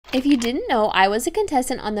If you didn't know, I was a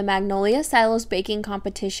contestant on the Magnolia Silos baking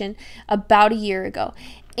competition about a year ago.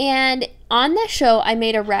 And on that show, I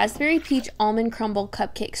made a raspberry peach almond crumble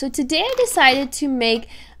cupcake. So today I decided to make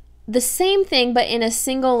the same thing but in a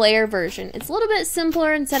single layer version. It's a little bit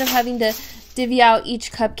simpler instead of having to divvy out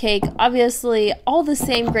each cupcake. Obviously, all the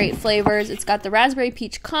same great flavors. It's got the raspberry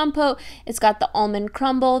peach compote. It's got the almond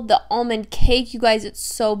crumble, the almond cake. You guys, it's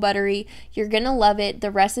so buttery. You're gonna love it.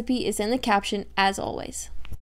 The recipe is in the caption as always.